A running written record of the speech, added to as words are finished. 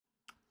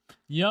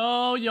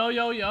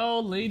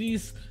Yo,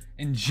 ladies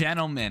and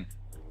gentlemen,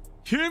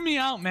 hear me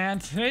out, man.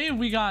 Today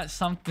we got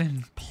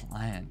something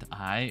planned.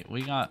 Alright,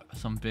 we got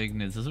some big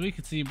news. As we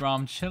can see, bro,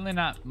 I'm chilling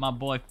at my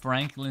boy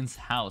Franklin's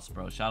house,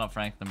 bro. Shout out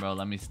Franklin, bro.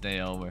 Let me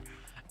stay over.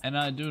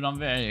 And dude, I'm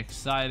very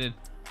excited.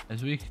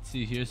 As we can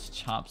see, here's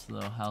Chop's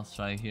little house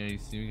right here. You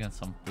see, we got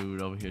some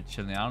food over here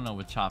chilling. I don't know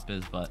what Chop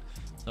is, but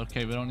it's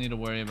okay. We don't need to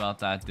worry about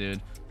that,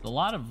 dude. There's a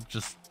lot of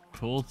just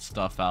cool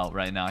stuff out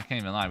right now. I can't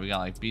even lie. We got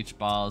like beach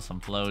balls, some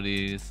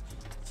floaties,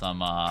 some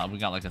we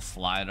got like a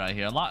slide right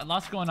here.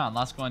 Lots going on,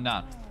 lots going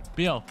down.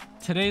 But yo,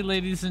 today,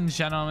 ladies and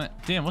gentlemen,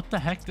 damn, what the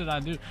heck did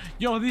I do?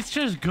 Yo, these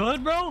chairs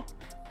good, bro?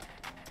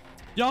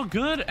 Y'all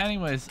good?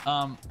 Anyways,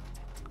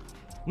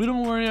 we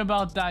don't worry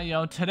about that,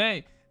 yo.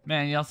 Today,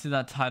 man, y'all see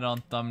that title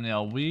and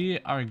thumbnail. We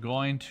are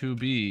going to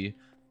be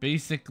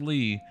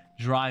basically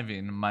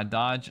driving my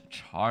Dodge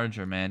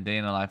Charger, man. Day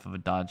in the life of a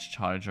Dodge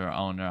Charger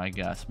owner, I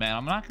guess. Man,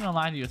 I'm not gonna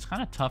lie to you, it's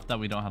kind of tough that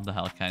we don't have the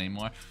Hellcat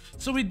anymore,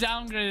 so we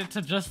downgraded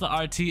to just the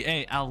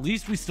RTA. At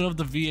least we still have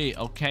the V8,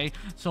 okay?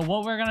 So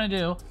what we're gonna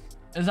do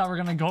is that we're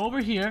gonna go over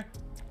here,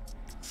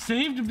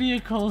 saved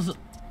vehicles,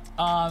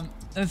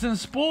 it's in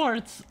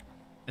sports.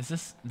 Is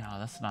this? No,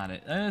 that's not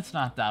it. It's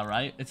not that,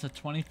 right? It's a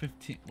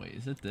 2015. Wait,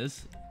 is it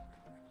this?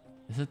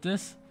 Is it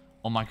this?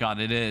 Oh my god,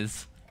 it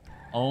is.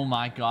 Oh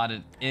my god,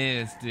 it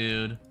is,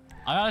 dude.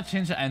 I gotta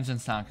change the engine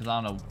sound because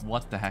I don't know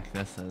what the heck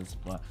this is,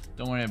 but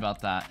don't worry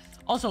about that.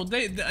 Also,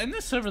 they in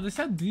this server, they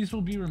said these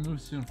will be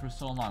removed soon for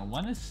so long.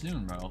 When is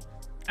soon, bro?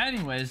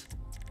 Anyways,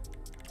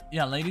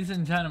 yeah, ladies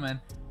and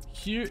gentlemen,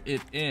 here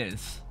it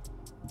is.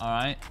 All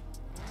right.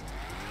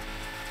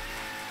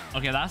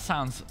 Okay, that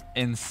sounds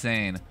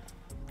insane.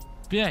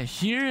 But yeah,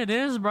 here it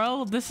is,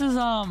 bro. This is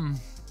how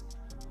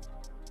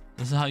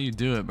you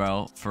do it,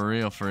 bro. For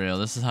real, for real.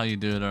 This is how you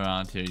do it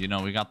around here. You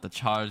know, we got the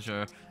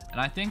Charger. And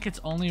I think it's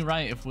only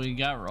right if we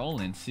get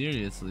rolling.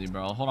 Seriously,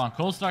 bro. Hold on.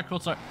 Cold start,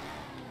 cold start.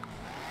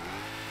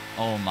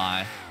 Oh,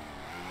 my.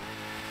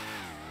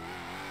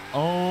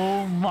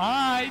 Oh,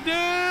 my.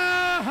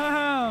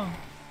 Damn.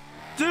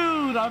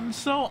 Dude, I'm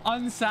so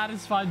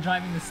unsatisfied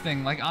driving this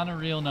thing. Like, on a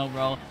real note,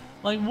 bro.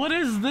 Like, what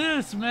is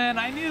this, man?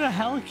 I need a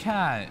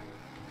Hellcat.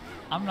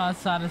 I'm not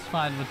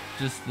satisfied with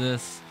just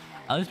this.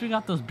 At least we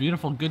got those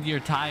beautiful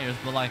Goodyear tires,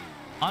 but like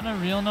on a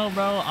real note,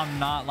 bro, I'm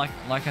not like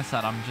I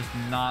said, I'm just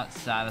not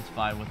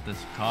satisfied with this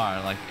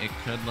car. Like it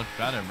could look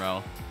better,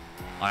 bro.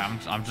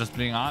 Like I'm just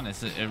being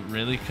honest. It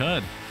really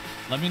could.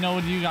 Let me know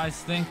what you guys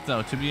think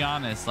though. To be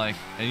honest, like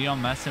are y'all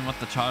messing with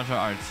the Charger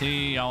RT?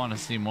 Y'all want to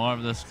see more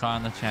of this car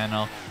on the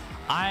channel?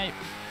 I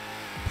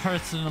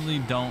personally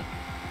don't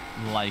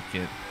like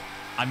it.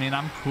 I mean,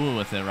 I'm cool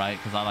with it, right?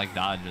 Because I like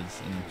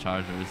Dodges and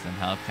Chargers and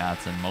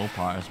Hellcats and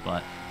Mopars,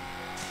 but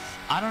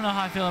I don't know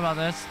how I feel about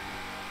this.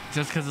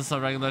 Just because it's a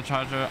regular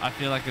Charger, I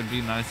feel like it'd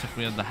be nice if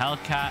we had the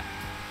Hellcat,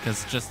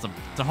 because just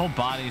the whole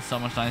body is so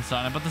much nicer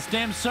on it. But this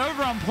damn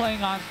server I'm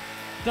playing on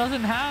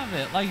doesn't have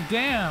it. Like,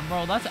 damn,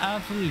 bro, that's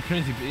absolutely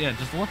crazy. But yeah,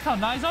 just look how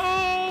nice.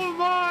 Oh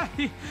my,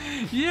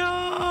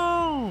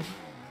 yo.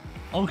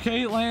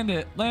 Okay, land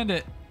it, land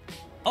it.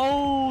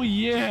 Oh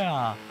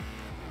yeah.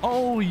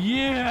 Oh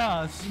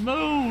yeah,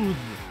 smooth.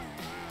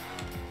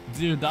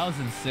 Dude, that was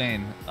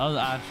insane. That was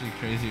actually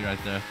crazy right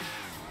there.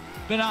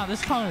 But now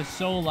this car is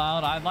so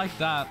loud. I like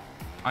that.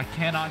 I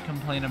cannot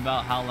complain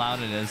about how loud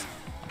it is.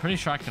 I'm pretty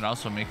sure I could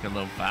also make it a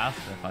little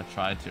faster if I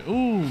tried to.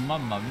 Ooh,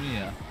 mamma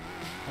mia.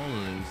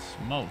 Holy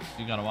smokes.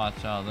 You gotta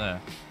watch out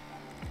there.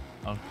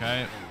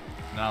 Okay.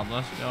 Now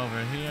let's go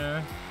over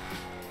here.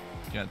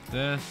 Get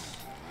this.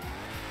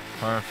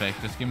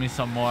 Perfect. Just give me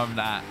some more of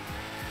that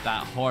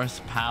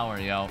horsepower,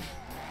 yo.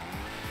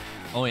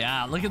 Oh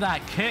yeah, look at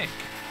that kick.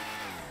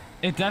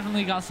 It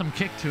definitely got some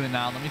kick to it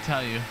now, let me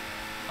tell you.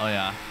 Oh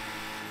yeah.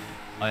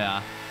 Oh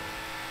yeah.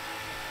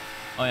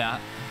 Oh yeah.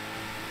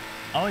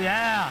 Oh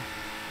yeah.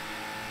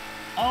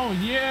 Oh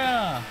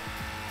yeah.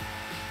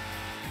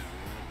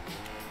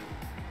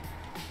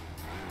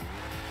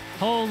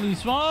 Holy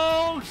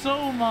smokes.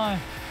 Oh my.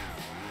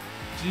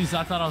 Jeez,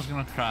 I thought I was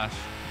gonna crash.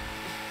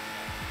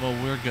 Well,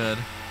 we're good.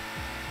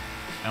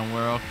 And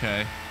we're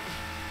okay.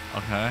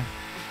 Okay.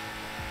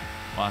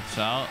 Watch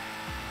out.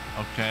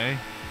 Okay.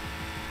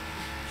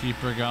 Keep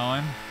her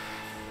going.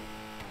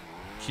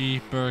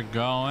 Keep her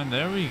going.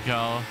 There we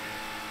go.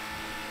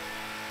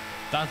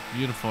 That's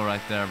beautiful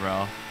right there,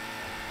 bro.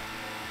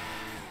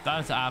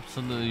 That's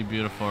absolutely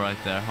beautiful right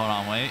there. Hold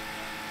on, wait.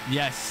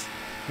 Yes.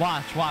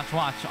 Watch, watch,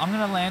 watch. I'm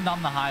gonna land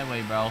on the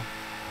highway, bro.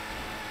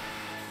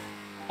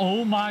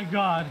 Oh my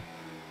god.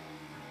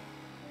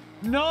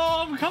 No,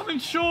 I'm coming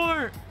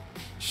short.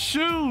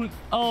 Shoot.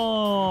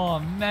 Oh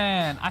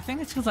man, I think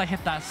it's because I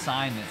hit that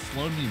sign. It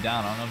slowed me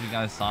down. I don't know if you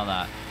guys saw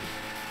that.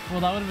 Well,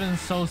 that would have been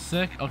so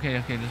sick. Okay,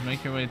 okay, just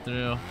make your way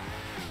through.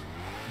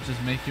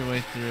 Just make your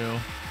way through.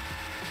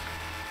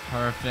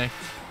 Perfect.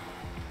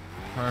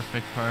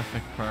 Perfect,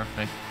 perfect,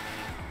 perfect.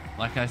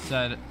 Like I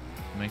said,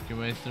 make your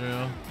way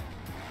through.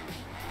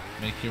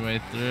 Make your way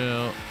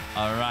through.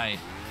 All right.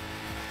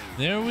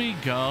 There we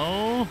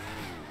go.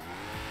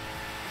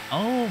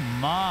 Oh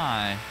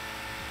my.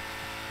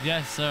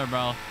 Yes, sir,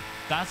 bro.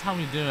 That's how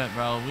we do it,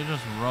 bro. We're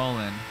just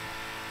rolling.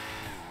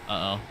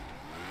 Uh-oh.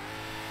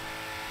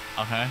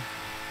 Okay.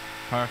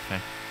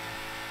 Perfect.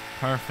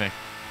 Perfect.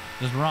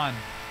 Just run.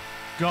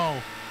 Go.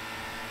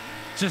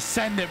 Just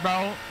send it,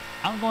 bro.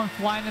 I'm going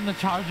flying in the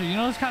Charger. You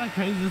know, it's kind of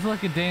crazy. This is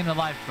like a day in the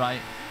life,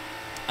 right?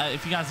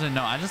 If you guys didn't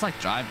know, I just like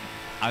driving.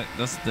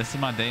 This is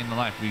my day in the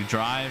life. We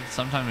drive.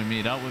 Sometimes we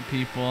meet up with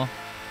people.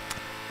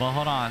 But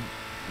hold on.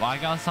 Well, I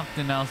got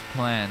something else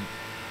planned.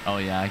 Oh,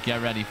 yeah.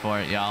 Get ready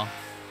for it, y'all.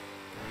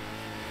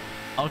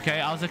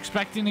 Okay, I was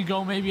expecting to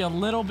go maybe a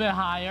little bit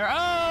higher.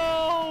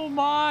 Oh,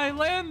 my.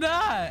 Land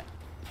that.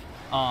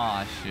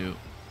 Oh, shoot.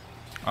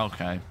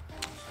 Okay.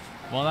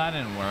 Well, that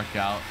didn't work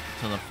out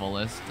to the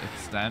fullest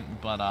extent,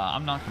 but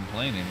I'm not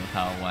complaining with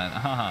how it went.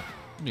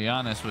 To be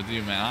honest with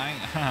you, man,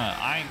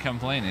 I ain't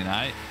complaining.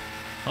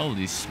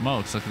 Holy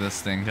smokes, look at this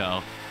thing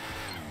go.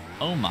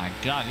 Oh my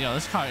god, yo,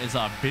 this car is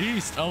a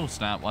beast. Oh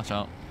snap, watch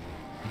out.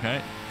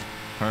 Okay,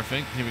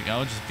 perfect. Here we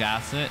go. Just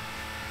gas it,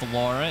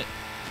 floor it,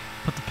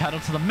 put the pedal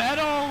to the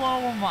metal.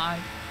 Oh my.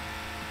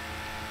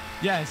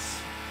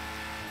 Yes.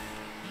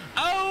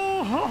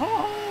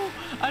 Oh,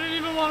 I didn't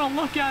even want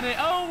to look at it.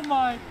 Oh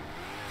my.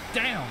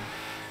 Damn.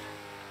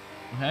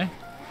 Okay.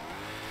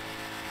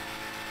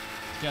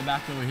 Let's get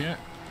back over here.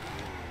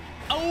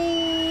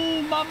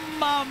 Oh,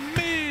 mamma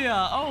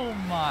mia. Oh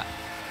my.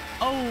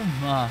 Oh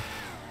my.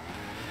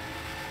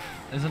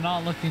 It's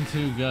not looking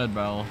too good,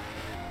 bro.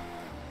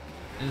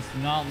 It's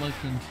not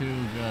looking too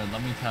good,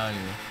 let me tell you.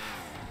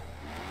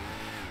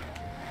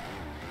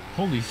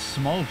 Holy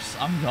smokes,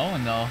 I'm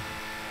going though.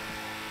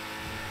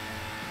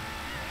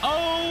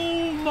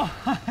 Oh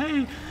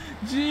my.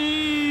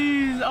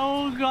 Jeez.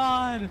 Oh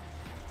god.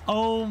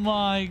 Oh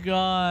my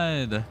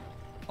god.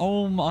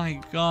 Oh my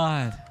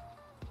god.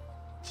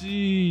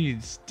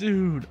 Jeez,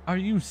 dude, are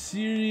you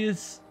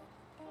serious?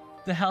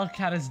 The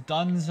Hellcat is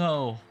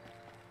donezo.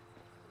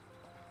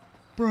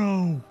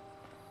 Bro.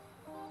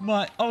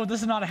 Oh,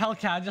 this is not a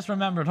Hellcat. I just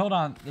remembered. Hold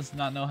on. This is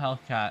not no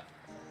Hellcat.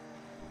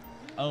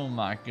 Oh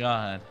my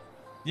god.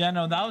 Yeah,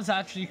 no, that was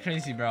actually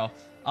crazy, bro.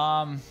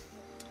 I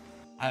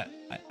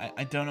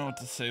don't know what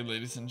to say,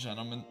 ladies and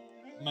gentlemen.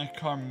 My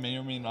car may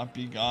or may not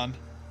be gone.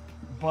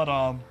 But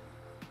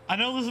I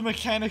know there's a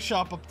mechanic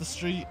shop up the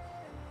street.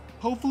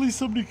 Hopefully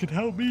somebody can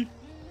help me.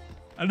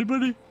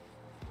 Anybody?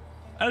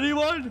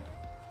 Anyone?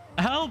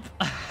 Help!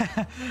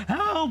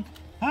 Help!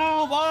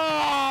 Help!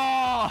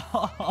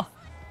 Oh!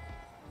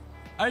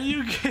 Are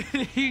you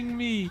kidding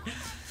me?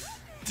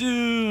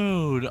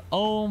 Dude,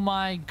 oh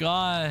my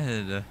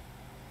god.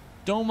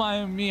 Don't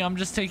mind me, I'm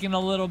just taking a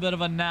little bit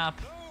of a nap.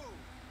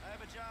 I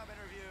have a job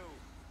interview.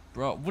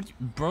 Bro,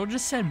 bro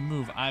just said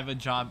move. I have a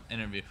job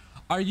interview.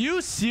 Are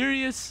you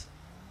serious?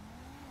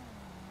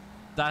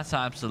 That's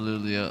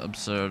absolutely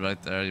absurd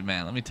right there,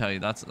 man. Let me tell you,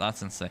 that's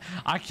insane.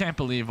 I can't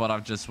believe what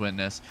I've just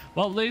witnessed.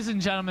 Well, ladies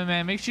and gentlemen,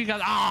 man, make sure you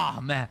guys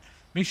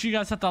make sure you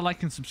guys hit that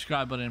like and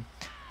subscribe button.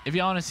 If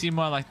y'all want to see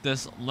more like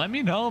this, let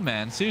me know,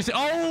 man. Seriously.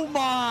 Oh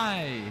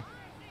my.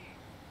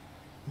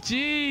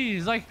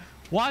 Jeez, like,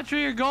 watch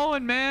where you're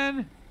going,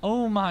 man.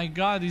 Oh my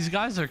god, these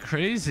guys are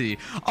crazy.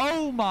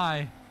 Oh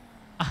my.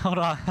 Hold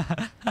on.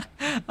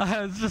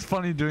 It's just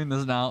funny doing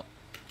this now.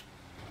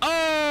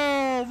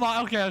 Oh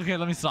my. Okay,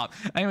 let me stop.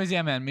 Anyways,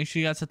 yeah, man, make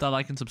sure you guys hit that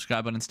like and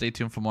subscribe button and stay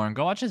tuned for more, and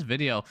go watch this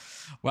video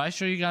where I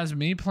show you guys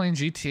me playing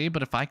GTA,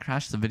 but if I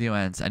crash, the video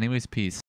ends. Anyways, peace.